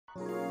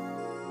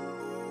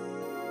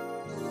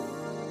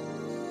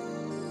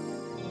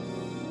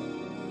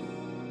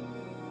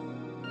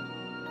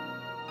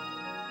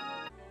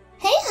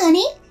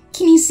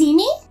Can you see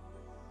me?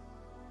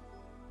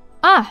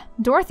 Ah,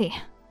 Dorothy.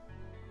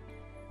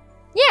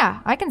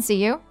 Yeah, I can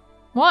see you.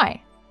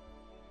 Why?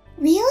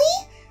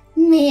 Really?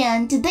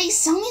 Man, did they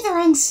sell me the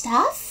wrong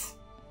stuff?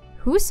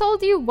 Who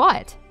sold you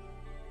what?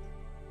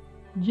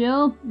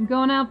 Jill, I'm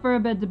going out for a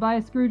bit to buy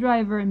a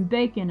screwdriver and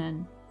bacon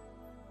and...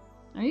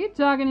 Are you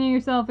talking to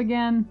yourself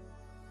again?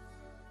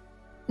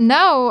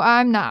 No,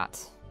 I'm not.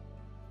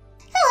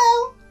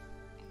 Hello.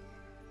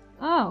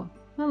 Oh,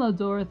 hello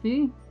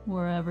Dorothy,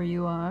 wherever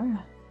you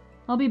are.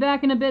 I'll be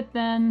back in a bit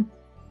then.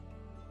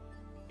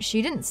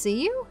 She didn't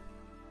see you?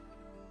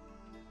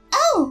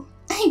 Oh,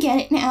 I get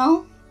it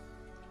now.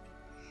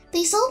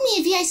 They sold me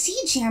a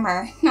VIC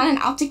jammer, not an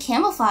optic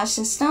camouflage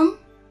system.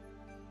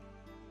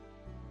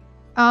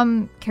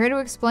 Care to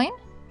explain?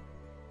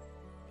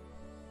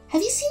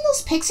 Have you seen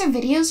those pics or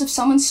videos of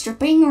someone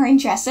stripping or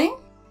undressing?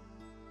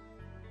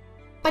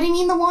 But I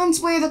mean the ones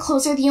where the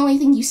clothes are the only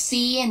thing you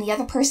see and the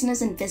other person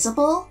is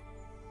invisible?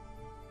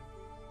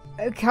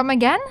 Come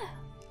again?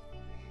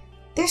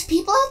 There's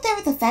people out there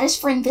with a fetish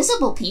for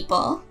invisible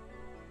people,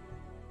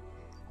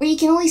 where you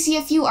can only see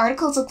a few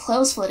articles of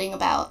clothes floating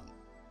about.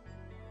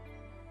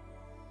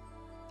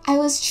 I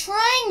was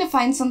trying to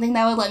find something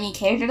that would let me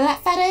cater to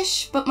that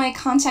fetish, but my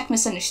contact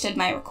misunderstood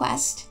my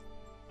request.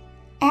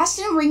 I asked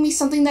him to bring me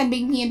something that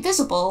made me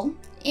invisible,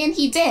 and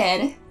he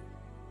did.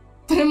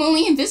 But I'm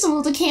only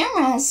invisible to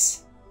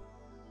cameras.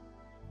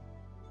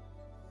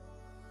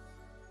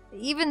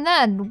 Even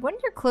then,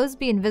 wouldn't your clothes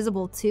be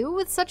invisible too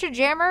with such a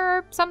jammer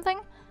or something?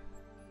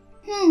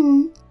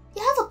 You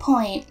have a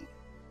point.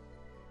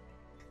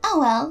 Oh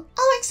well,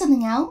 I'll work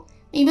something out.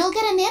 Maybe I'll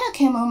get a nano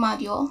camo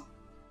module.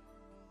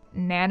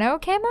 Nano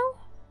camo?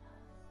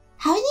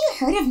 Haven't you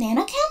heard of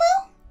nano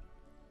camo?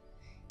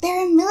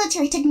 They're a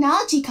military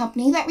technology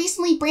company that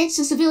recently branched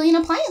to civilian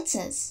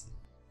appliances.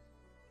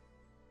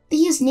 They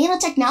use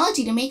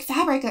nanotechnology to make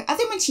fabric or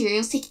other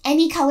materials take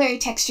any color or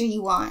texture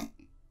you want.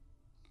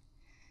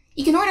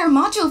 You can order a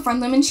module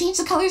from them and change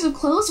the colors of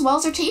clothes,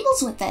 walls, or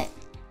tables with it.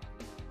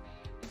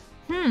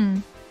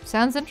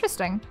 Sounds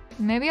interesting.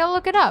 Maybe I'll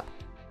look it up.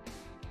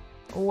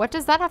 What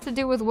does that have to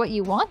do with what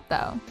you want,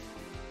 though?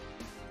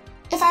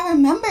 If I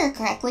remember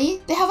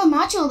correctly, they have a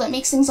module that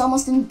makes things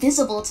almost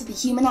invisible to the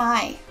human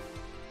eye.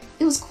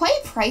 It was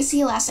quite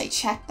pricey last I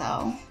checked,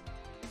 though.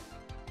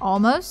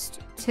 Almost?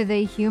 To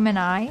the human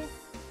eye?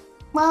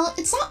 Well,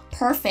 it's not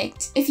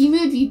perfect. If you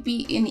moved, you'd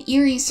be an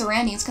eerie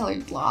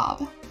surroundings-colored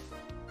blob.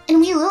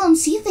 And we Lilum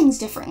see things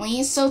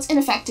differently, so it's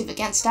ineffective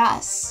against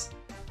us.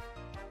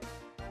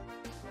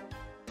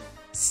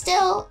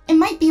 Still, it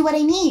might be what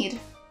I need.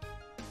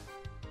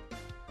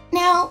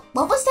 Now,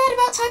 what was that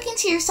about talking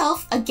to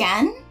yourself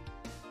again?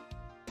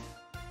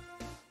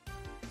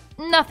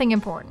 Nothing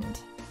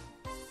important.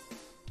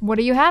 What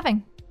are you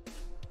having?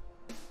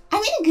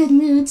 I'm in a good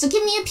mood, so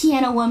give me a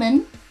piano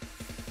woman.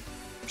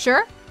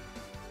 Sure.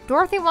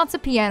 Dorothy wants a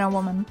piano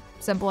woman.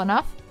 Simple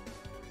enough.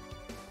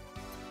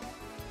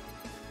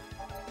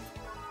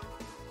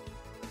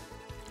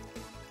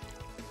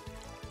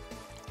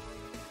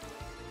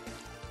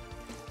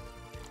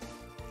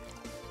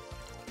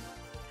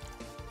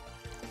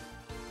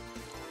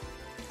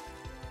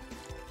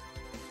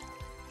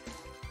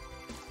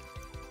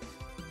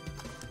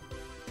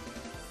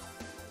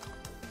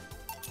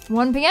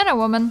 One piano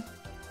woman.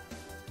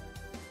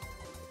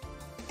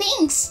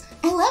 Thanks!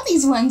 I love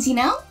these ones, you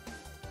know?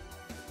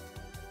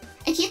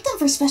 I keep them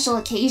for special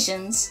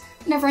occasions,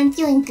 whenever I'm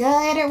feeling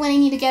good or when I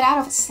need to get out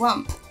of a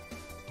slump.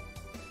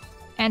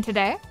 And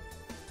today?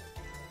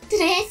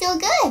 Today I feel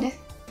good!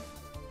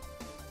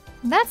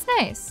 That's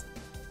nice.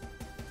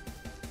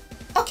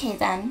 Okay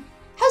then,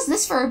 how's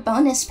this for a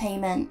bonus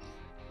payment?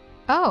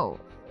 Oh,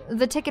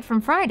 the ticket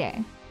from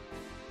Friday.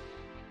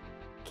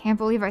 Can't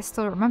believe I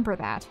still remember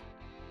that.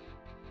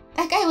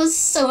 That guy was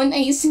so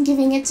nice in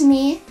giving it to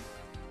me.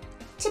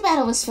 Too bad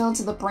it was filled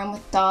to the brim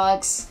with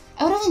dogs.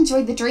 I would have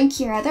enjoyed the drink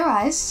here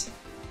otherwise.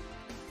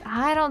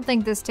 I don't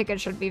think this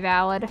ticket should be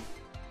valid.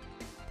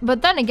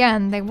 But then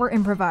again, they were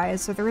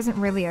improvised, so there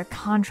isn't really a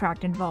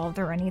contract involved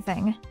or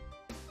anything.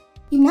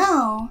 You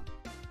know...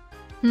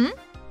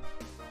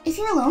 If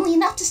you're lonely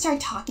enough to start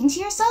talking to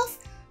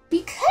yourself, we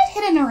could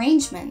hit an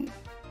arrangement.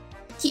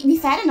 Keep me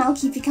fed and I'll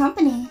keep you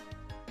company.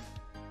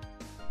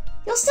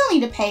 You'll still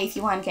need to pay if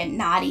you want to get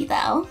naughty,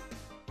 though.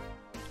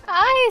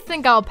 I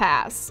think I'll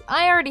pass.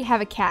 I already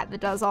have a cat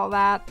that does all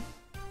that.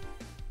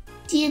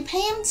 Do you pay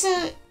him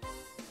to...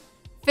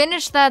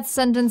 Finish that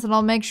sentence and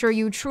I'll make sure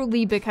you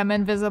truly become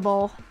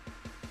invisible.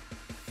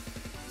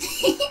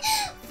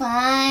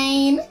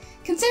 Fine.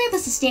 Consider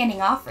this a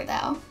standing offer,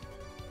 though.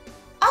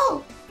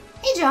 Oh,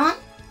 hey, John.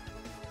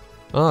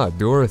 Ah,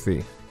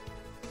 Dorothy.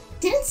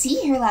 Didn't see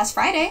you here last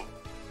Friday.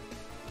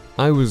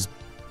 I was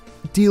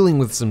dealing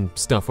with some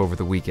stuff over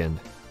the weekend.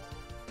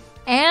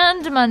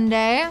 And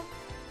Monday.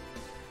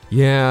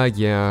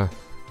 Yeah.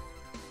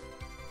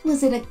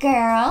 Was it a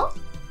girl?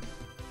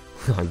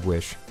 I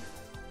wish.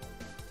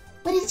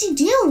 What did you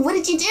do? What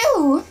did you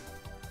do?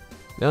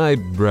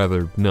 I'd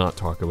rather not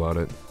talk about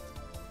it.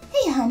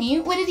 Hey, honey,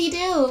 what did you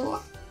do?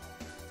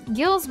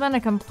 Gil's been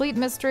a complete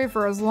mystery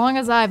for as long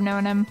as I've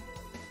known him.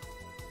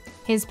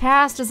 His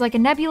past is like a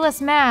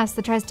nebulous mass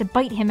that tries to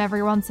bite him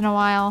every once in a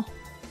while.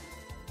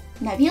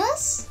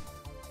 Nebulous?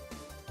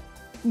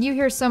 You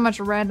hear so much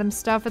random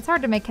stuff, it's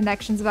hard to make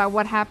connections about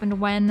what happened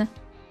when.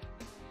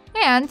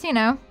 And, you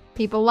know,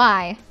 people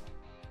lie.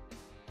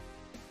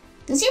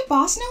 Does your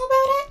boss know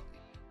about it?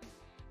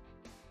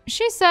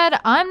 She said,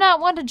 I'm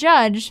not one to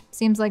judge.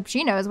 Seems like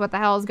she knows what the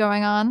hell is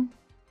going on.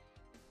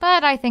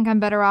 But I think I'm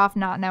better off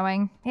not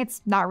knowing.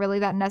 It's not really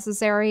that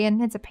necessary,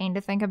 and it's a pain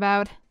to think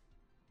about.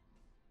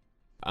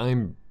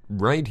 I'm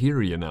right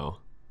here, you know.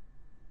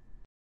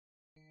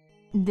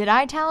 Did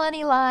I tell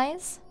any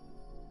lies?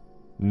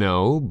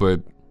 No,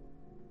 but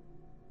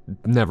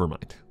never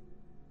mind.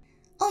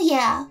 Oh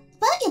yeah,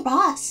 about your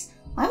boss.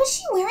 Why was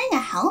she wearing a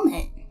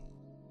helmet?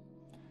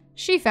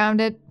 She found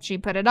it, she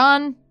put it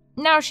on,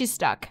 now she's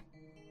stuck.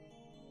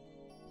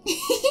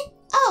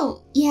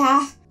 Oh,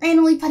 yeah.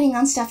 Randomly putting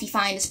on stuff you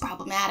find is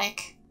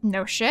problematic.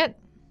 No shit.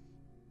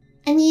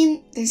 I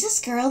mean, there's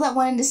this girl that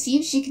wanted to see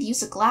if she could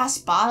use a glass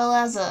bottle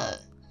as a...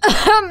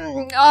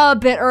 A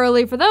bit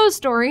early for those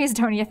stories,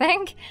 don't you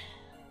think?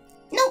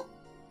 Nope.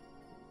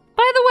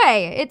 By the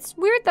way, it's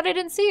weird that I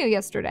didn't see you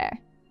yesterday.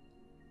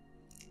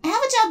 I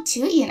have a job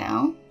too, you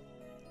know.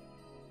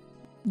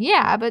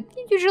 Yeah, but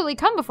you usually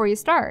come before you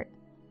start.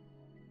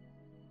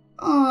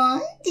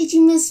 Aw, did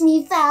you miss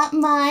me that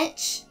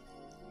much?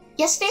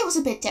 Yesterday was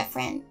a bit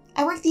different.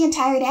 I worked the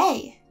entire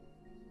day.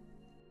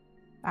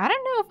 I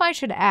don't know if I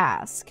should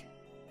ask.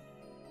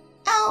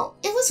 Oh,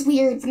 it was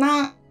weird, but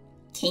not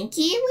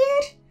kinky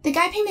weird. The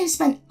guy paid me to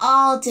spend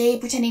all day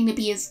pretending to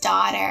be his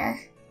daughter.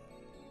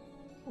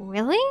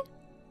 Really?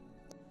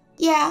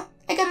 Yeah,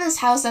 I go to his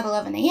house at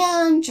 11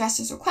 a.m., dress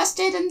as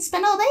requested, and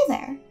spend all day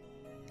there.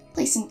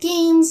 Play some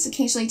games,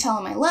 occasionally tell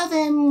him I love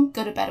him,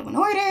 go to bed when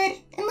ordered,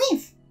 and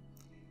leave.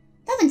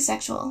 Nothing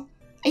sexual.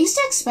 I used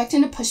to expect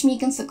him to push me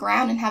against the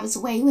ground and have his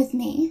way with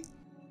me.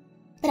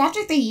 But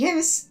after 3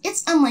 years,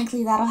 it's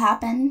unlikely that'll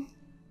happen.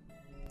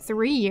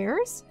 3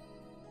 years?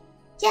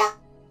 Yeah,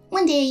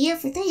 1 day a year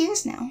for 3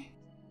 years now.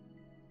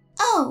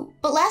 Oh,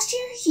 but last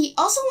year, he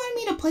also wanted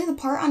me to play the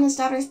part on his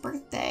daughter's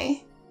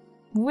birthday.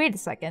 Wait a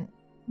second.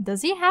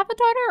 Does he have a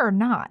daughter or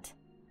not?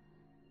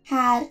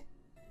 Had.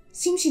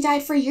 Seems she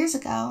died 4 years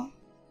ago.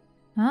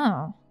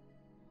 Oh.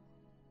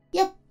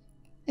 Yep.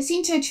 I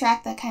seem to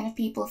attract that kind of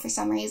people for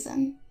some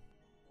reason.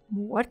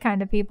 What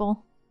kind of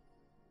people?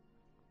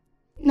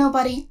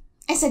 Nobody.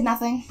 I said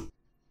nothing.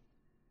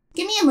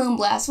 Give me a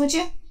moonblast, would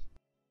you?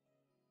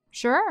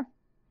 Sure.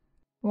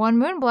 1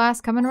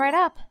 moonblast coming right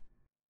up.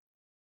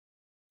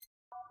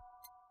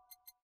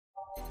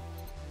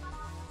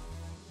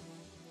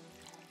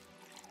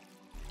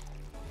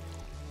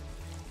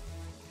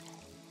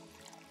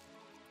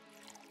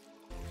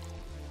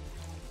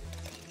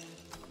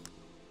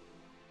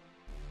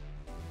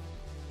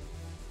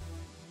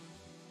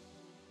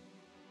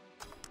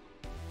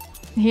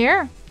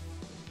 Here.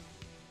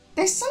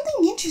 There's something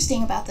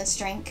interesting about this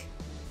drink.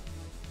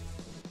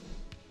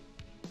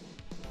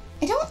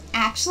 I don't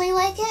actually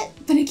like it,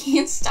 but I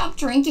can't stop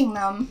drinking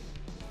them.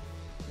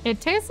 It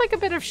tastes like a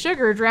bit of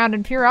sugar drowned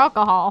in pure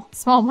alcohol.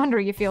 Small wonder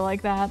you feel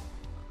like that.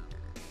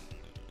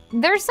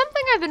 There's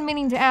something I've been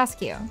meaning to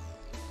ask you.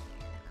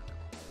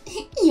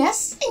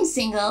 Yes, I'm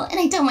single, and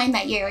I don't mind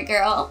that you're a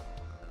girl.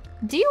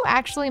 Do you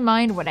actually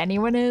mind what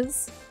anyone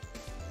is?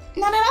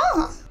 Not at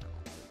all.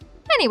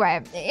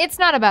 Anyway, it's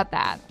not about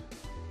that.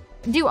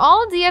 Do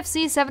all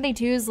DFC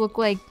 72s look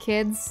like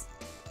kids?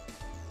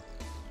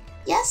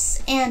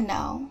 Yes and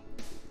no.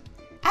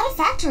 At a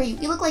factory,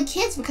 we look like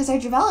kids because our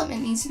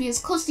development needs to be as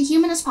close to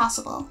human as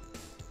possible.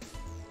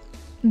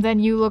 Then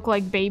you look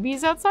like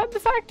babies outside the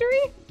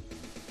factory?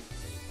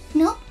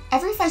 Nope,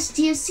 every first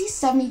DFC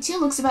 72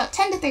 looks about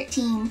 10 to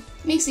 13.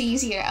 Makes it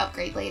easier to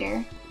upgrade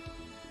later.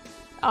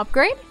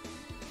 Upgrade?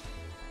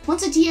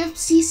 Once a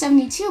DFC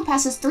 72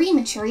 passes 3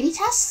 maturity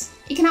tests,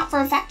 it can opt for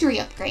a factory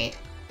upgrade.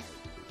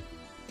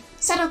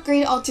 Said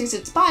upgrade alters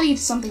its body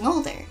to something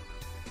older.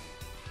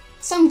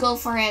 Some go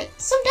for it,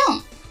 some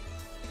don't.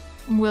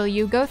 Will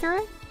you go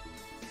through it?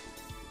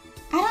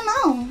 I don't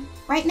know.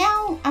 Right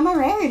now, I'm a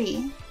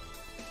rarity.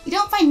 You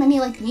don't find many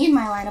like me in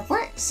my line of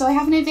work, so I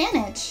have an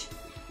advantage.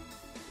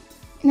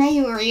 Now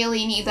you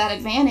really need that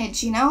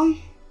advantage, you know?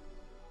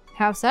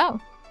 How so?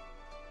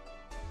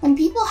 When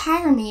people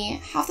hire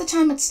me, half the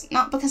time it's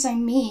not because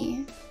I'm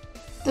me.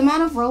 The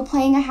amount of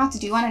role-playing I have to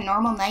do on a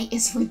normal night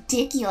is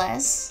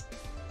ridiculous.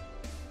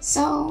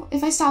 So,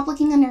 if I stop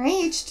looking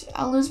underaged,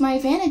 I'll lose my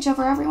advantage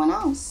over everyone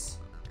else.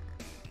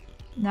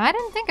 No, I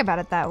didn't think about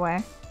it that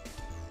way.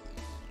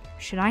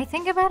 Should I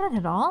think about it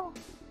at all?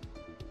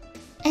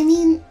 I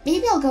mean,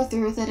 maybe I'll go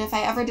through with it if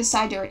I ever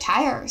decide to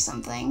retire or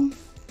something.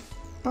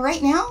 But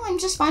right now, I'm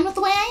just fine with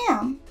the way I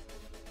am.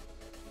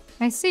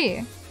 I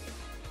see.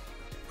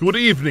 Good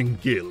evening,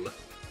 Gil.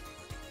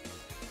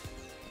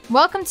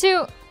 Welcome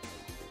to...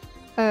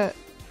 Does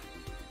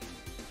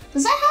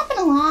that happen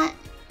a lot?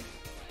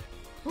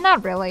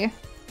 Not really.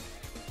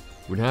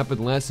 Would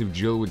happen less if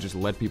Jill would just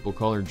let people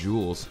call her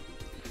Jules.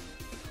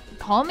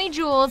 call me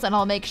Jules, and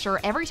I'll make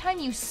sure every time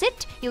you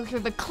sit, you'll hear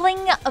the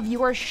cling of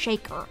your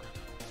shaker.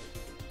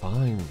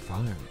 Fine,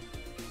 fine.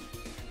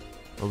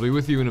 I'll be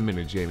with you in a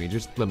minute, Jamie.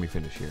 Just let me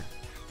finish here.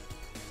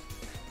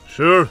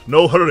 Sure,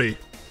 no hurry.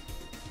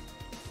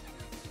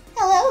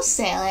 Hello,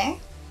 sailor.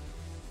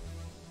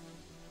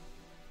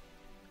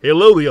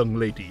 Hello, young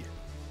lady.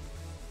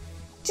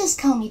 Just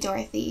call me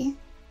Dorothy.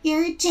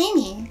 You're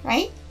Jamie,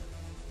 right?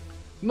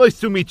 Nice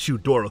to meet you,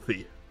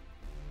 Dorothy.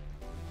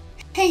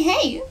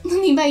 Hey, let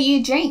me buy you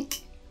a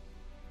drink.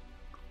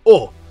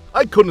 Oh,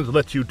 I couldn't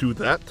let you do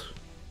that.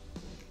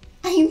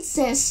 I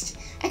insist.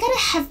 I got a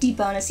hefty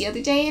bonus the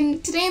other day,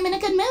 and today I'm in a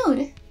good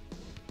mood.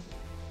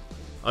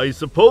 I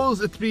suppose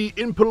it'd be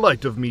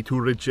impolite of me to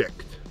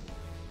reject.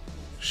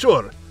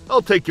 Sure,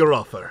 I'll take your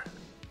offer.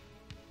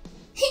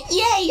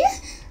 Yay!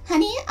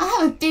 Honey, I'll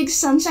have a big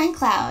sunshine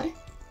cloud.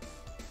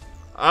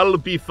 I'll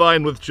be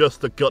fine with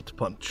just a gut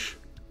punch.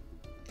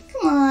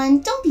 Come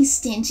on, don't be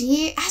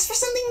stingy. Ask for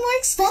something more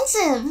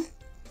expensive.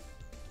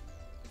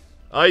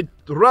 I'd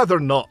rather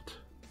not.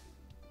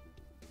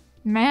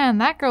 Man,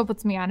 that girl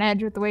puts me on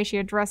edge with the way she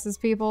addresses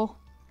people.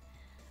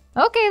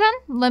 Okay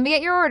then, let me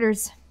get your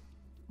orders.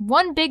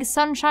 1 big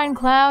sunshine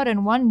cloud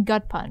and 1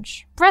 gut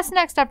punch. Press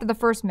next after the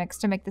first mix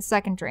to make the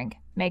second drink.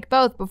 Make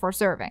both before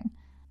serving.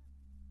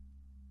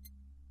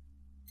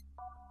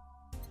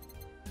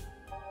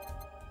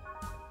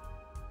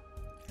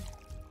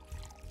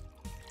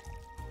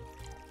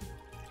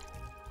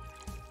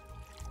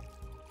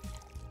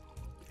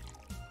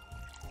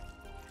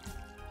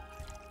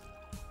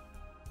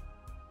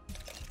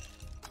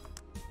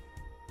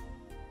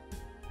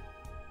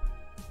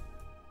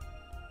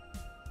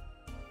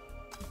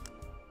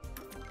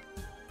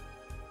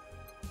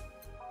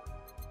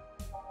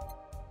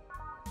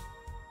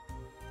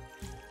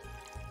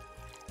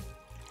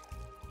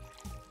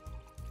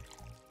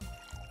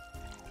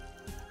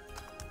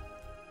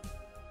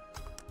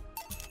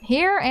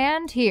 Here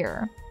and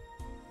here.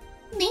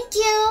 Thank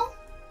you.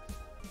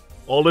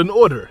 All in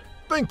order.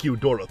 Thank you,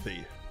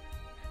 Dorothy.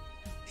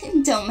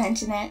 Don't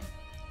mention it.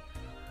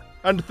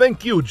 And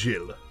thank you,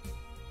 Jill.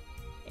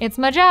 It's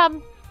my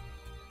job.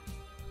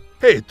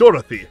 Hey,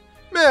 Dorothy,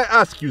 may I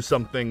ask you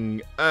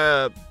something,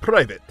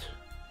 private?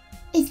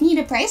 If you need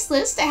a price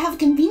list, I have a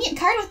convenient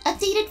card with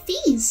updated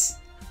fees.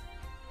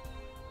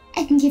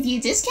 I can give you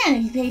a discount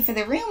if you pay for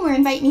the room or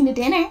invite me to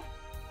dinner.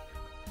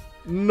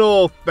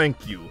 No,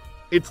 thank you.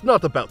 It's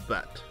not about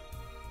that.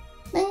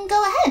 Then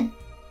go ahead.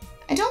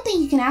 I don't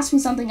think you can ask me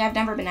something I've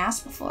never been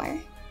asked before.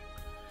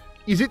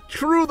 Is it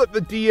true that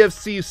the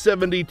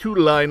DFC-72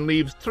 line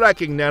leaves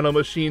tracking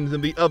nanomachines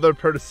in the other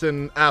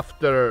person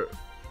after,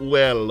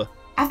 well...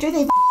 After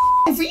they've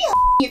every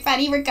your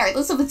fatty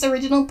regardless of its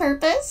original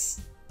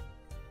purpose?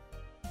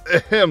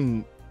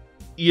 Ahem.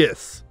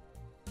 Yes.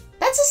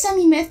 That's a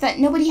semi-myth that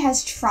nobody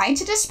has tried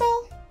to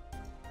dispel.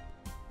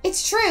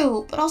 It's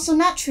true, but also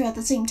not true at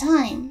the same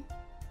time.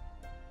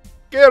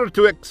 Care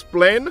to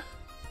explain?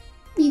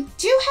 We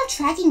do have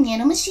tracking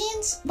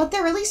nanomachines, but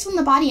they're released when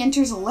the body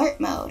enters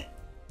alert mode.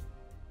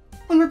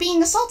 When we're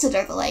being assaulted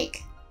or the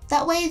like.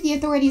 That way the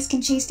authorities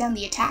can chase down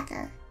the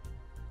attacker.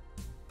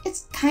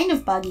 It's kind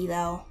of buggy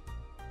though.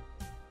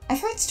 I've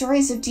heard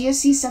stories of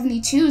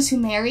DFC-72s who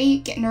marry,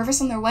 get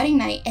nervous on their wedding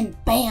night, and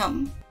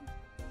BAM!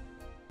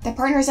 Their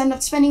partners end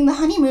up spending the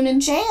honeymoon in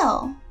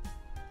jail.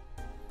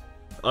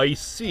 I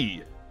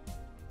see.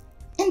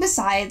 And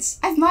besides,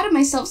 I've modded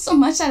myself so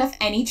much that if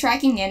any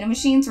tracking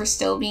nanomachines were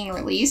still being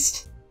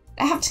released,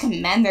 I have to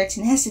commend their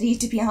tenacity,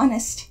 to be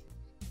honest.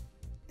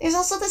 There's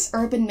also this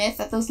urban myth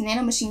that those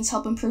nanomachines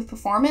help improve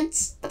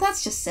performance, but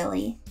that's just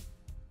silly.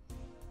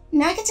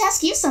 Now I get to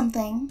ask you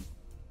something.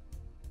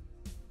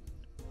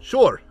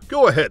 Sure,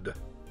 go ahead.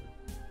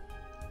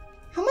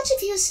 How much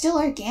of you is still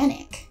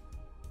organic?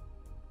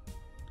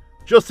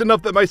 Just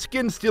enough that my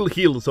skin still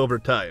heals over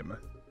time.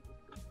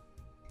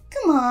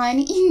 Come on,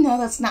 you know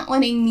that's not what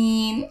I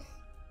mean.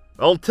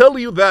 I'll tell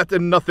you that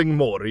and nothing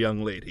more,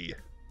 young lady.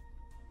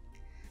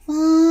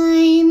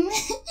 Fine.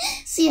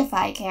 See if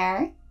I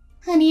care.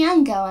 Honey,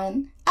 I'm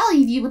going. I'll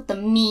leave you with the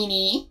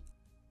meanie.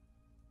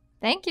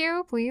 Thank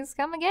you. Please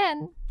come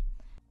again.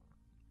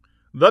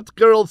 That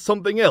girl's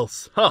something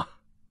else, huh?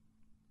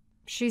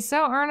 She's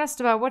so earnest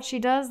about what she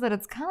does that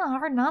it's kind of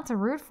hard not to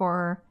root for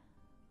her.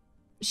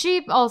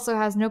 She also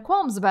has no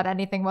qualms about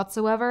anything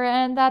whatsoever,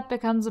 and that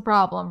becomes a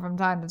problem from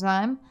time to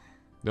time.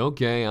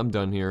 Okay, I'm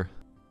done here.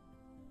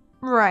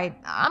 Right.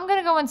 I'm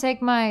gonna go and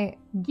take my...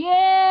 Gil!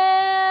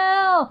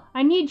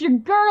 I need your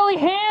girly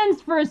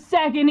hands for a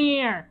second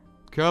here!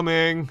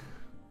 Coming!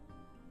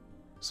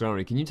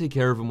 Sorry, can you take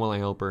care of him while I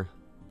help her?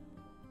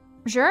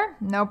 Sure,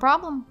 no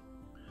problem.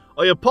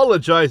 I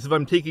apologize if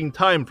I'm taking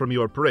time from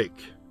your break.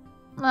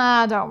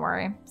 Ah, don't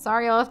worry.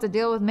 Sorry you'll have to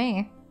deal with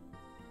me.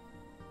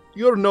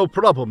 You're no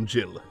problem,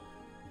 Jill.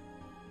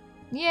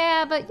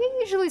 Yeah, but you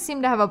usually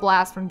seem to have a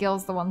blast when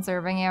Gil's the one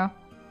serving you.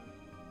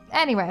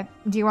 Anyway,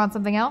 do you want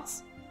something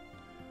else?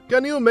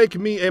 Can you make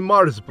me a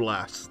Mars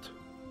blast?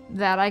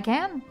 That I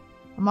can.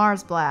 A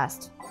Mars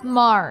blast.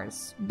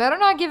 Mars. Better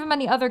not give him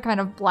any other kind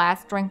of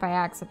blast drink by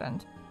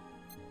accident.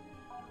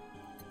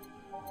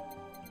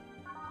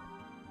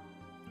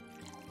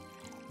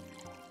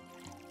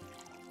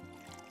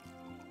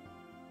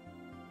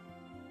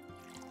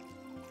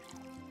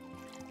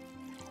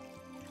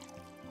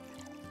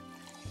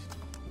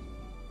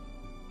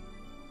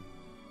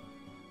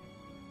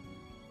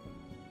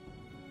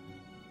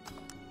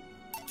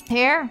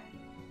 Here.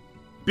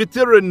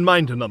 Bitter and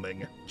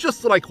mind-numbing,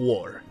 just like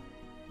war.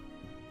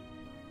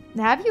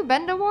 Have you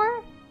been to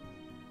war?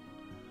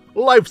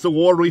 Life's a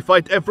war we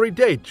fight every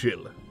day,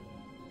 Jill.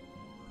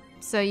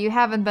 So you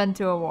haven't been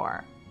to a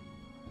war?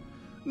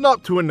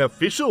 Not to an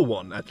official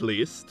one, at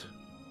least.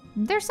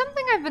 There's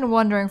something I've been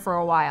wondering for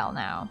a while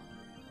now.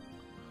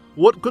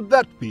 What could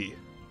that be?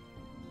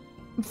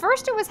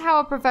 First it was how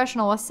a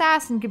professional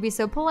assassin could be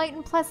so polite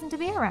and pleasant to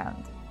be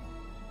around.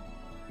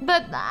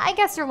 But I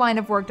guess your line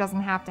of work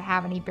doesn't have to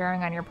have any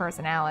bearing on your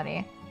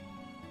personality.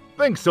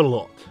 Thanks a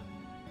lot.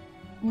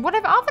 What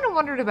I've often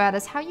wondered about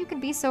is how you can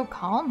be so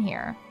calm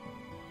here.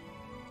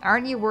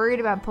 Aren't you worried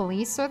about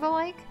police or the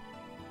like?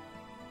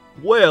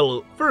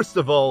 Well, first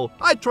of all,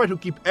 I try to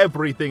keep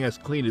everything as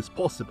clean as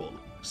possible.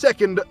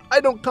 Second,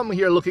 I don't come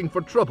here looking for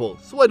trouble,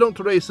 so I don't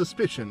raise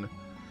suspicion.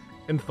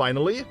 And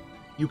finally,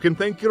 you can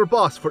thank your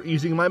boss for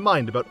easing my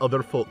mind about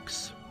other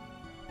folks.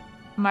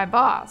 My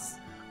boss?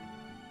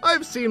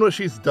 I've seen what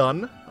she's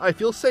done. I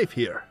feel safe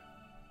here.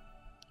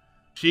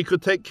 She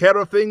could take care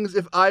of things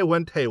if I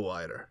went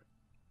haywire.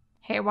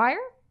 Haywire?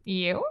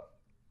 You?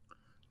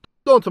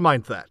 Don't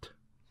mind that.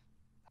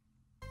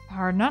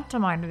 Hard not to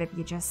mind it if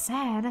you just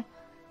said.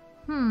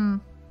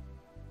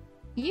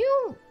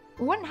 You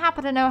wouldn't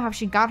happen to know how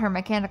she got her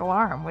mechanical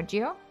arm, would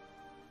you?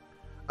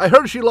 I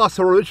heard she lost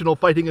her original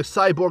fighting a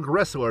cyborg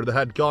wrestler that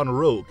had gone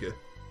rogue.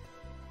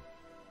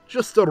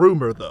 Just a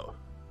rumor, though.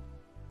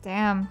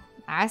 Damn,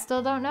 I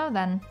still don't know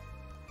then.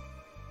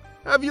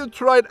 Have you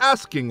tried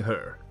asking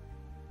her?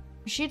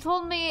 She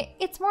told me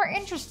it's more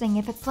interesting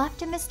if it's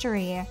left a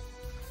mystery.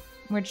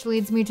 Which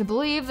leads me to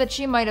believe that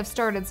she might have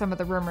started some of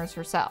the rumors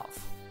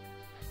herself.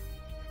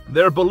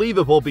 They're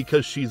believable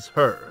because she's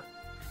her.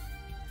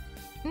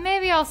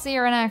 Maybe I'll see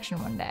her in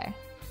action one day.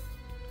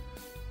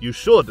 You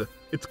should.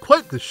 It's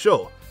quite the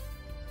show.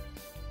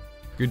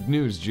 Good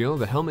news, Jill.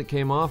 The helmet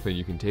came off and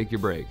you can take your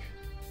break.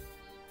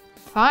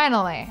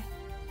 Finally.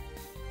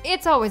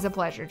 It's always a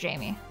pleasure,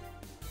 Jamie.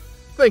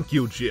 Thank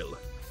you, Jill.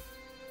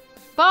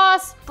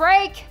 Boss,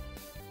 break!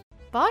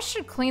 Boss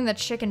should clean the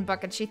chicken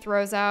bucket she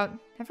throws out.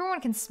 Everyone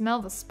can smell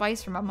the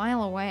spice from a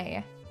mile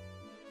away.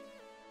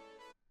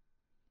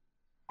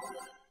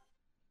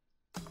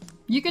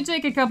 You could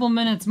take a couple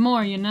minutes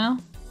more, you know?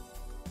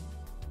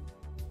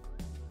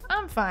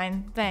 I'm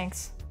fine,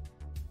 thanks.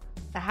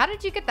 How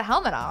did you get the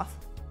helmet off?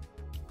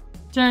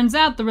 Turns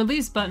out the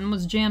release button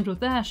was jammed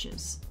with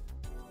ashes.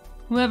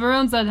 Whoever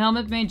owns that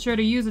helmet made sure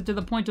to use it to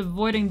the point of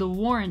voiding the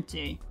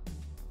warranty.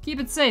 Keep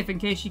it safe in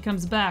case she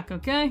comes back,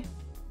 okay?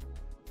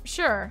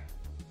 Sure.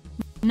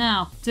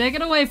 Now, take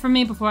it away from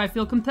me before I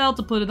feel compelled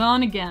to put it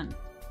on again.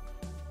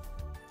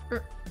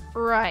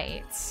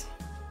 Right.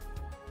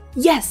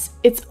 Yes,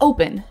 it's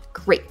open.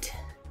 Great.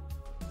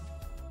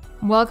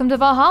 Welcome to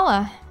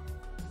Valhalla.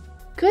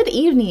 Good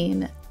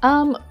evening.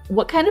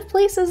 What kind of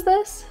place is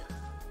this?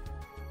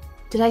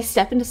 Did I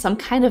step into some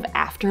kind of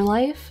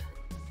afterlife?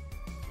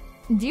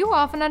 Do you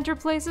often enter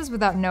places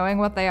without knowing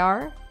what they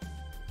are?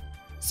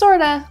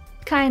 Sorta.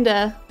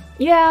 Kinda.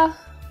 Yeah.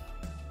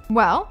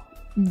 Well,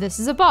 this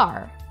is a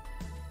bar.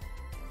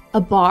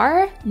 A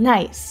bar?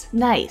 Nice,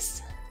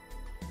 nice.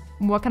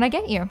 What can I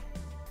get you?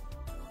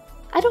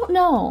 I don't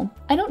know.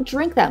 I don't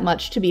drink that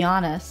much, to be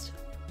honest.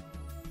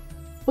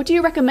 What do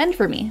you recommend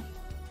for me?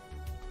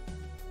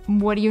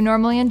 What do you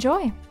normally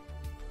enjoy?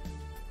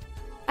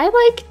 I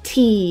like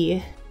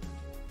tea.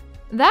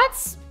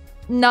 That's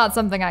not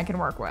something I can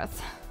work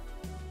with.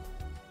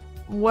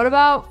 What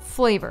about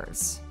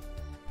flavors?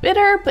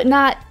 Bitter, but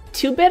not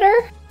too bitter?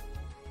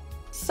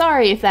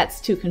 Sorry if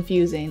that's too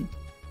confusing.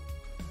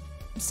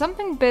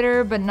 Something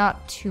bitter, but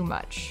not too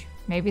much.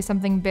 Maybe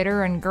something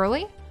bitter and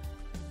girly?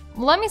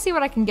 Let me see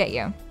what I can get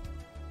you.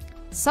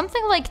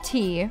 Something like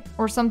tea,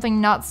 or something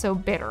not so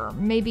bitter.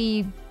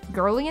 Maybe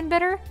girly and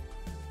bitter?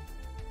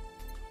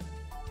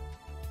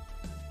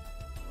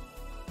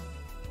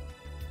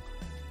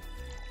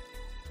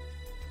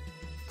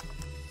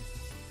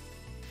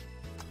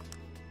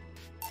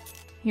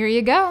 Here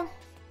you go.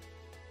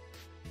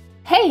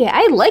 Hey,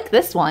 I like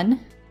this one.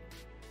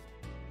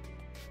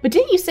 But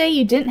didn't you say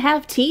you didn't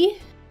have tea?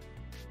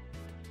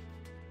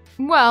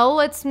 Well,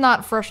 it's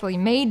not freshly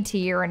made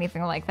tea or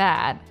anything like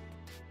that.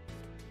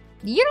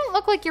 You don't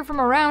look like you're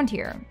from around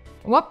here.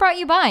 What brought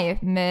you by,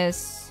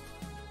 Miss?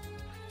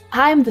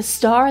 I'm the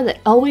star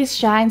that always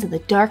shines in the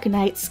dark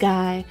night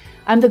sky.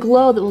 I'm the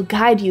glow that will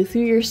guide you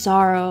through your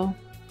sorrow.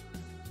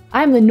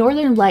 I'm the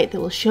northern light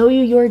that will show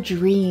you your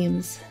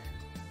dreams.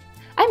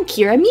 I'm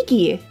Kira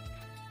Miki.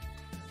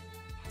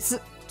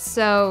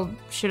 So,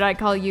 should I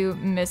call you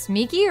Miss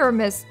Miki or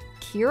Miss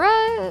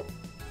Kira?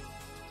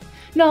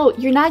 No,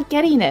 you're not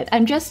getting it.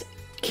 I'm just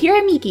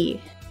Kira Miki.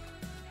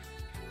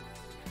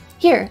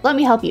 Here, let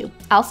me help you.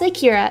 I'll say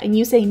Kira and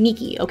you say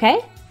Miki,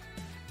 okay?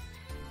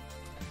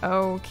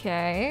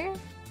 Okay.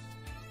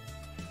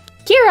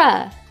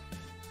 Kira!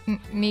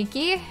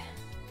 Miki?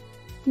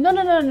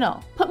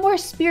 No. Put more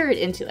spirit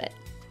into it.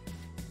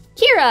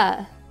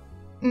 Kira!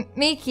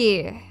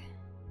 Miki.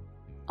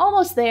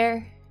 Almost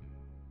there.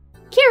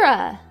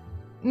 Kira!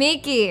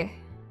 Miki.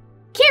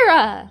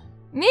 Kira!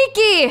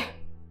 Miki!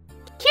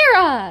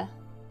 Kira!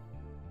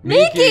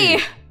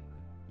 Miki!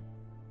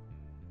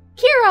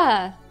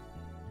 Kira!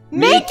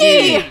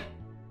 Miki!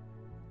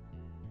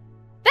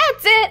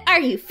 That's it! Are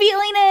you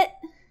feeling it?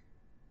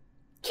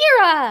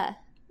 Kira!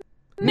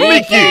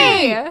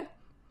 Miki!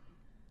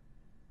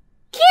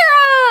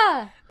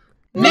 Kira!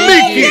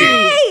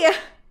 Miki!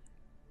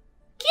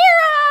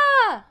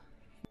 Kira!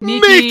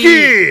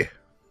 Miki!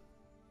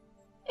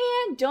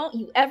 And don't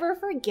you ever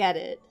forget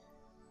it.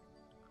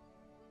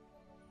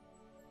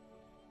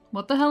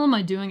 What the hell am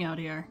I doing out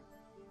here?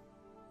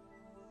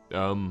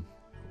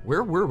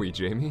 Where were we,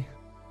 Jamie?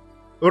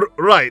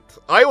 Right,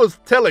 I was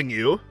telling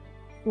you.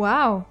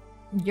 Wow,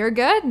 you're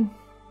good.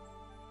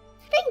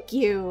 Thank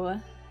you.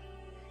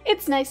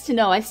 It's nice to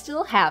know I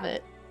still have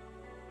it.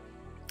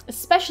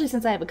 Especially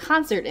since I have a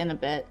concert in a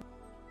bit.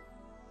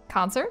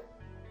 Concert?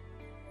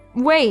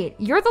 Wait,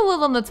 you're the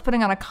Lilim that's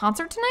putting on a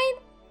concert tonight?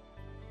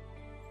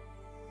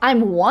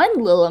 I'm one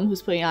Lilim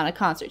who's putting on a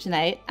concert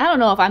tonight. I don't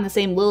know if I'm the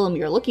same Lilim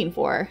you're looking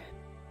for.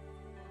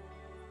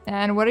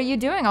 And what are you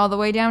doing all the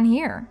way down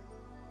here?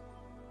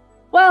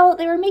 Well,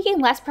 they were making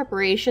last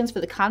preparations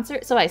for the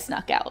concert, so I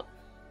snuck out.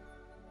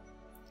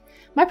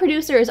 My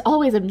producer is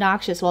always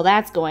obnoxious while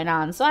that's going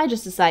on, so I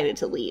just decided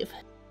to leave.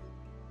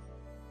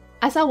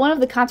 I saw one of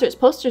the concert's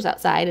posters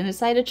outside and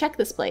decided to check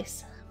this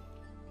place.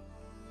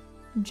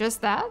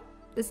 Just that?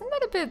 Isn't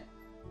that a bit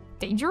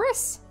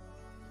dangerous?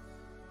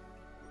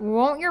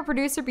 Won't your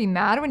producer be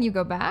mad when you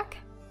go back?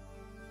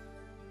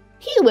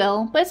 He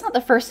will, but it's not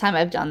the first time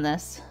I've done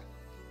this.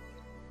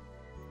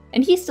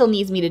 And he still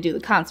needs me to do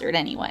the concert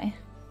anyway.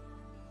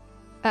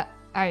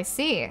 I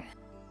see.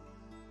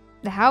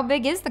 How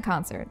big is the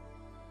concert?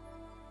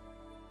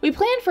 We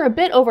planned for a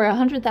bit over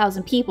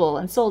 100,000 people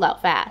and sold out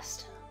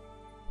fast.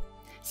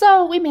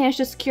 So we managed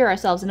to secure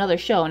ourselves another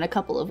show in a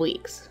couple of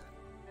weeks.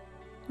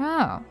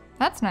 Oh,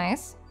 that's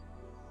nice.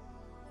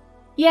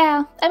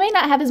 Yeah, I may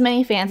not have as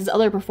many fans as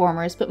other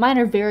performers, but mine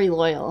are very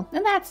loyal,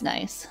 and that's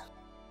nice.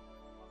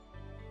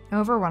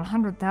 Over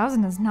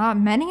 100,000 is not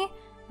many?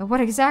 But what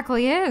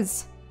exactly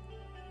is?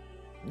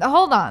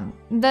 Hold on.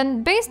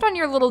 Then, based on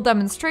your little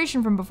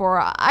demonstration from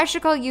before, I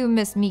should call you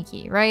Miss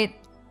Miki, right?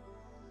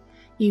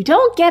 You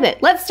don't get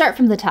it. Let's start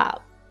from the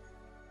top.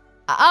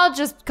 I'll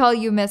just call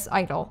you Miss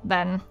Idol,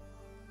 then.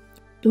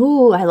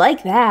 Ooh, I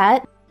like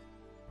that.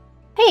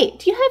 Hey,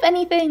 do you have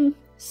anything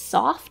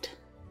soft?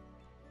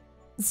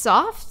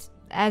 Soft?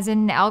 As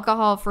in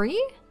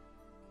alcohol-free?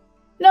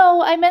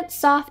 No, I meant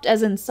soft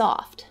as in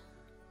soft.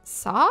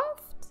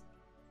 Soft?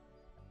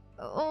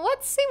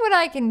 Let's see what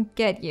I can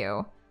get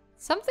you.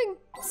 Something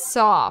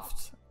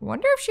soft.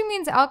 Wonder if she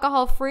means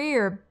alcohol-free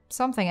or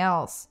something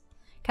else.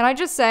 Can I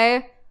just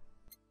say...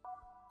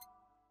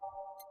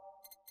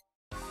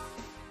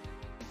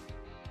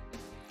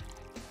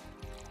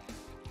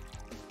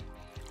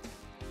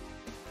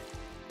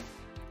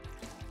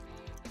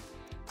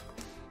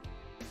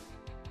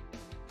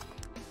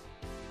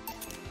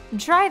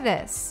 Try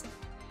this.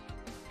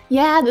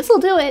 Yeah, this'll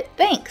do it.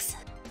 Thanks.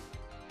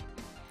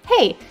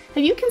 Hey,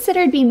 have you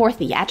considered being more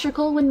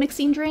theatrical when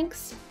mixing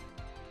drinks?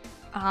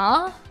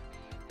 Huh?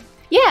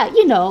 Yeah,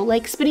 you know,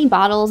 like spinning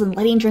bottles and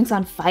lighting drinks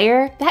on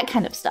fire, that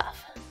kind of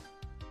stuff.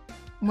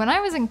 When I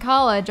was in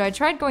college, I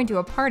tried going to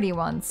a party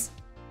once.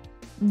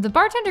 The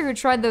bartender who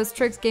tried those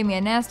tricks gave me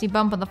a nasty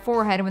bump on the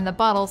forehead when the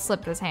bottle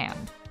slipped his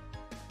hand.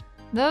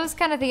 Those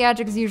kind of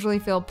theatrics usually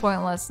feel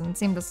pointless and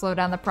seem to slow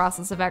down the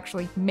process of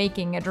actually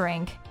making a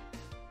drink.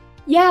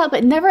 Yeah,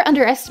 but never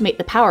underestimate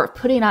the power of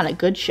putting on a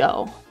good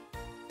show.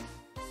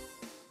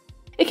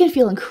 It can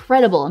feel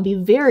incredible and be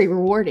very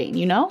rewarding,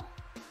 you know?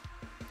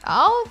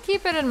 I'll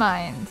keep it in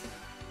mind.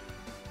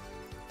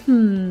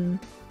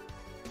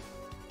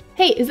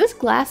 Hey, is this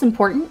glass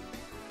important?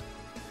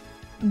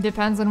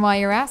 Depends on why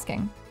you're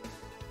asking.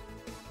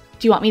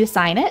 Do you want me to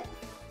sign it?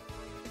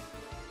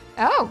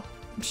 Oh,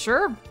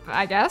 sure,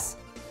 I guess.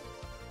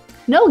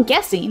 No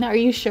guessing, are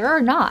you sure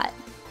or not?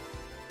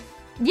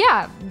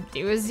 Yeah,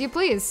 do as you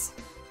please.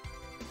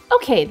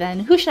 Okay then,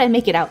 who should I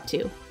make it out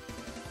to?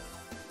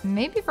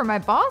 Maybe for my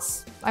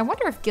boss? I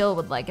wonder if Gil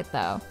would like it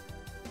though.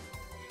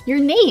 Your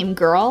name,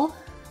 girl.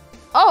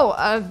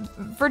 Oh,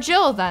 for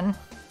Jill then.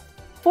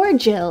 For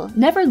Jill,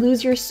 never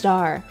lose your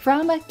star.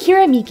 From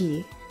Kira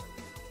Miki.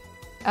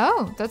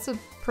 Oh, that's a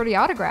pretty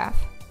autograph.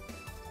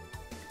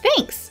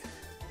 Thanks!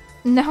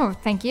 No,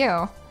 thank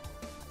you.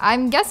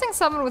 I'm guessing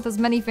someone with as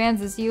many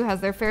fans as you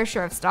has their fair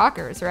share of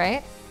stalkers,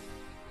 right?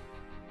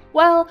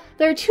 Well,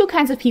 there are two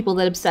kinds of people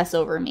that obsess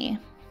over me.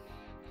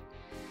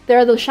 There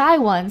are those shy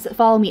ones that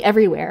follow me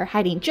everywhere,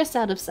 hiding just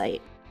out of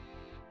sight.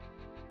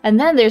 And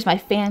then there's my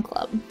fan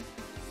club.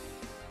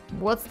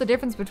 What's the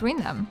difference between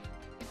them?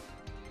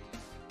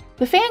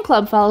 The fan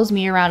club follows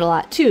me around a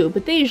lot too,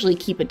 but they usually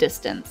keep a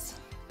distance.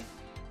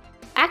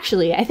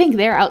 Actually, I think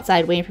they're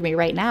outside waiting for me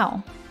right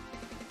now.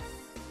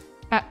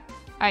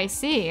 I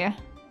see.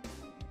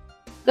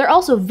 They're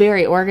also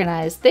very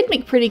organized. They'd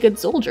make pretty good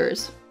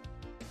soldiers.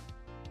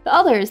 The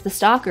others, the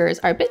stalkers,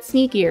 are a bit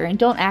sneakier and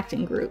don't act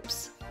in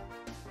groups.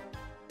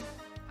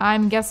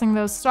 I'm guessing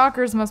those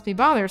stalkers must be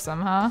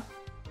bothersome, huh?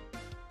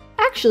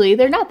 Actually,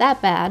 they're not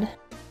that bad.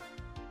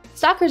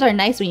 Stalkers are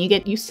nice when you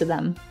get used to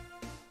them.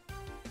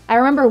 I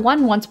remember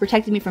one once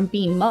protected me from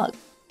being mugged.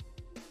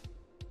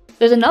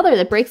 There's another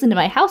that breaks into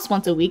my house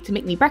once a week to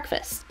make me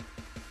breakfast.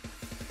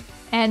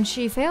 And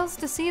she fails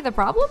to see the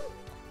problem?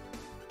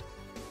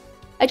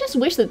 I just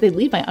wish that they'd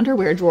leave my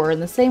underwear drawer in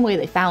the same way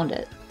they found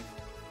it.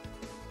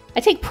 I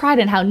take pride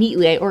in how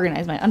neatly I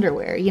organize my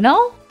underwear, you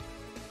know?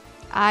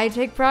 I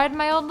take pride in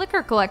my old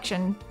liquor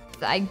collection.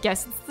 I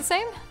guess it's the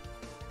same?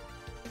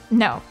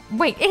 No,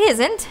 wait, it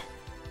isn't!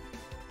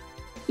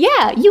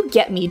 Yeah, you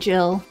get me,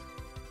 Jill.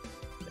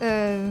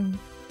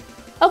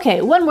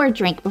 Okay, one more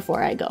drink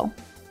before I go.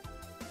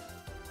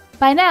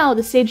 By now,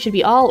 the stage should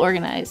be all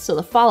organized, so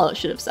the fallout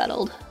should have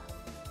settled.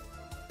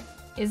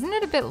 Isn't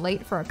it a bit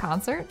late for a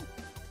concert?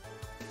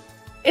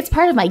 It's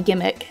part of my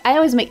gimmick. I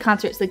always make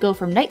concerts that go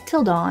from night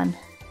till dawn.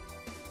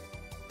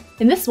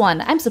 In this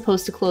one, I'm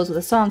supposed to close with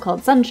a song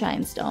called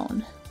Sunshine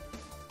Stone.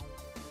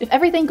 If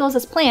everything goes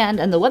as planned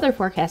and the weather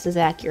forecast is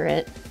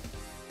accurate,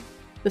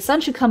 the sun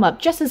should come up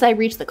just as I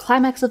reach the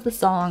climax of the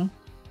song.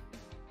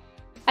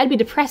 I'd be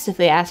depressed if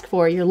they asked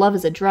for Your Love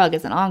is a Drug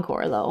as an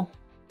encore, though.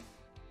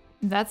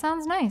 That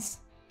sounds nice.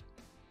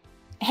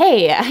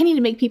 Hey, I need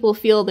to make people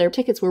feel their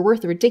tickets were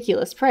worth a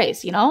ridiculous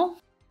price, you know?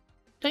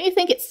 Don't you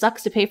think it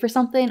sucks to pay for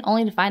something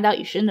only to find out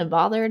you shouldn't have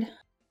bothered?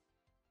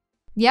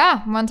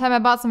 Yeah, one time I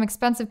bought some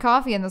expensive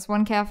coffee in this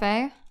one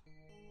cafe.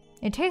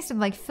 It tasted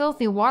like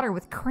filthy water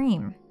with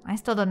cream. I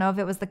still don't know if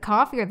it was the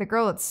coffee or the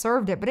girl that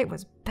served it, but it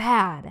was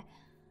bad.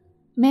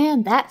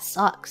 Man, that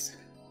sucks.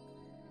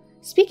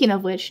 Speaking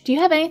of which, do you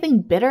have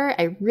anything bitter?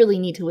 I really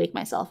need to wake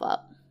myself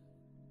up.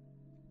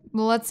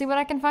 Well, let's see what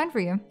I can find for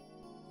you.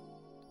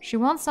 She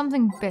wants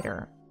something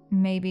bitter.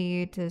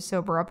 Maybe to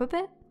sober up a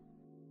bit?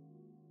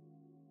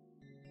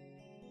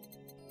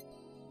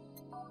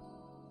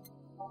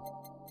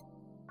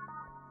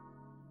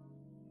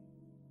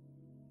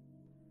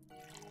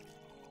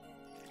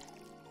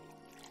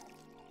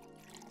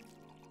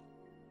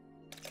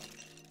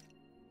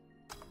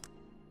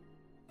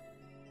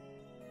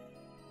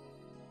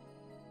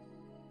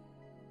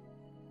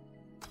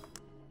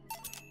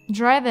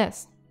 Try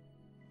this.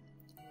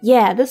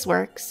 Yeah, this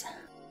works.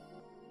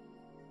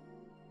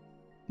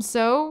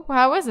 So,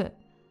 how is it?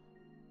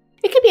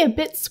 It could be a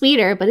bit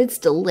sweeter, but it's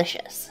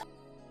delicious.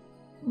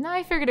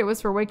 I figured it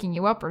was for waking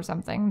you up or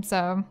something,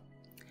 so...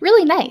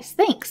 Really nice,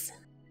 thanks.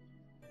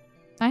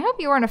 I hope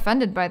you weren't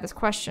offended by this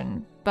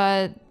question,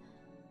 but...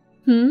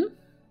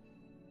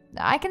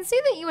 I can see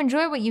that you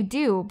enjoy what you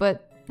do,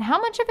 but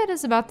how much of it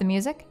is about the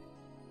music?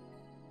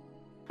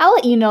 I'll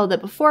let you know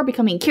that before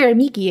becoming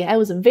Miki, I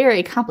was a very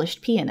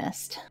accomplished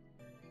pianist.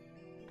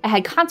 I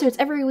had concerts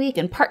every week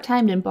and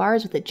part-timed in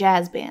bars with a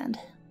jazz band.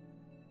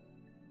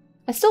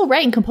 I still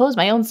write and compose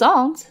my own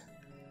songs.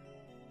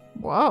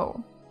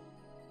 Whoa.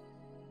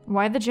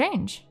 Why the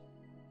change?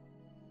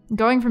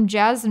 Going from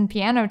jazz and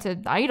piano to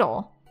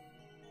idol.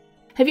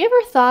 Have you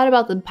ever thought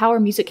about the power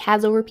music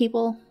has over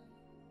people?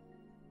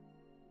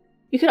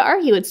 You could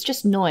argue it's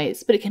just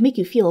noise, but it can make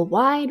you feel a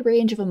wide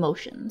range of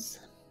emotions.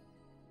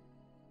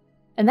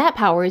 And that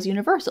power is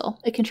universal.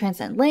 It can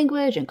transcend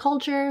language and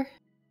culture.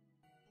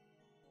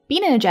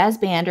 Being in a jazz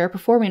band or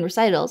performing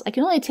recitals, I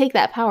can only take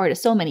that power to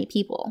so many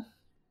people.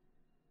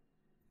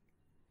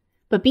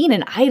 But being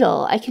an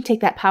idol, I can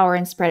take that power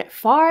and spread it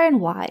far and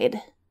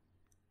wide.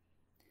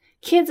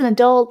 Kids and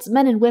adults,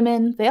 men and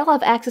women, they all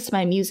have access to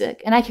my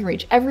music, and I can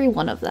reach every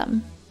one of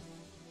them.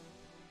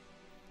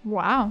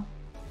 Wow.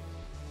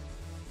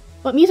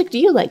 What music do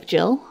you like,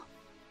 Jill?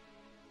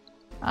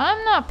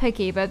 I'm not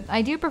picky, but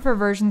I do prefer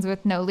versions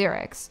with no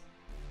lyrics.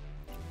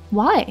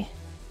 Why?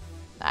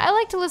 I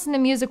like to listen to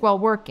music while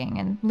working,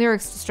 and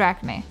lyrics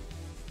distract me.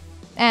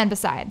 And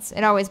besides,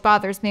 it always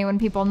bothers me when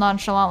people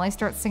nonchalantly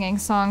start singing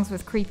songs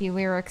with creepy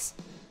lyrics.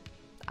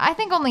 I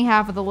think only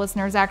half of the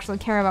listeners actually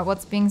care about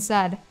what's being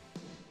said.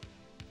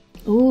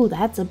 Ooh,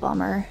 that's a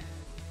bummer.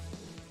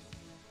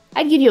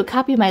 I'd give you a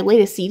copy of my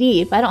latest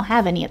CD, but I don't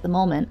have any at the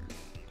moment.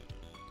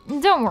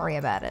 Don't worry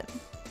about it.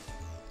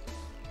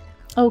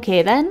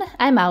 Okay then,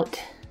 I'm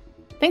out.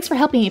 Thanks for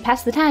helping me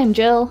pass the time,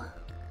 Jill.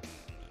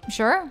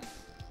 Sure.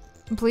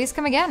 Please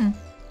come again.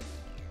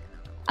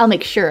 I'll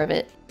make sure of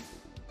it.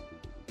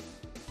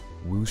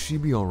 Will she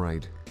be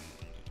alright?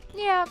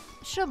 Yeah,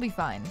 she'll be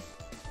fine.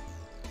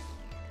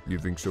 You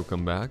think she'll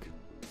come back?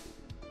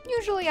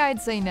 Usually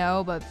I'd say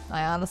no, but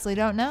I honestly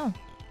don't know.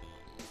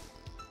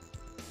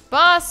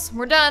 Boss,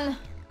 we're done.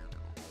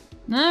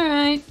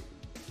 Alright.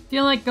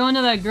 Feel like going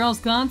to that girl's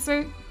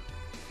concert?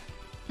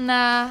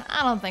 Nah,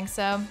 I don't think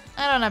so.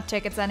 I don't have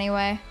tickets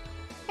anyway.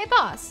 Hey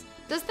boss,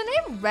 does the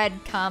name Red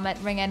Comet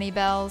ring any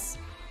bells?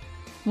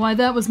 Why,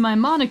 that was my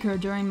moniker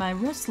during my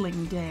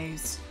wrestling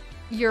days.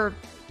 You're...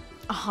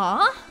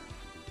 Huh?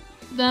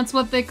 That's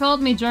what they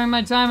called me during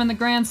my time in the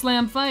Grand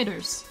Slam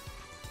Fighters.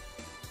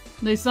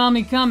 They saw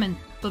me coming,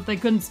 but they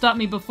couldn't stop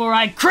me before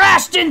I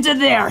crashed into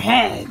their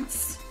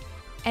heads!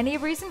 Any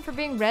reason for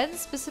being red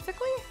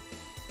specifically?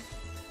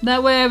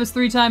 That way I was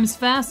 3 times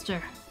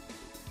faster.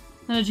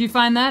 How did you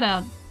find that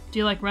out? Do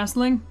you like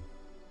wrestling?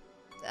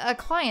 A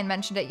client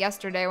mentioned it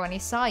yesterday when he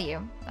saw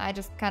you. I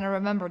just kind of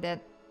remembered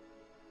it.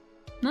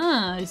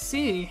 Ah, I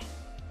see.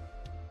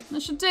 I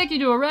should take you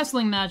to a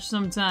wrestling match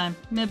sometime.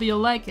 Maybe you'll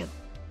like it.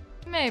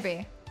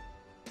 Maybe.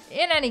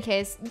 In any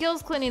case,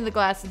 Gil's cleaning the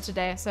glasses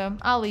today, so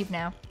I'll leave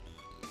now.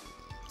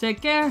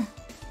 Take care.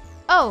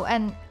 Oh,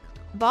 and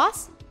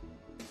boss?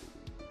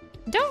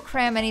 Don't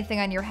cram anything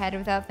on your head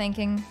without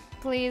thinking,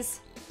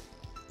 please.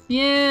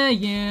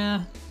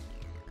 Yeah.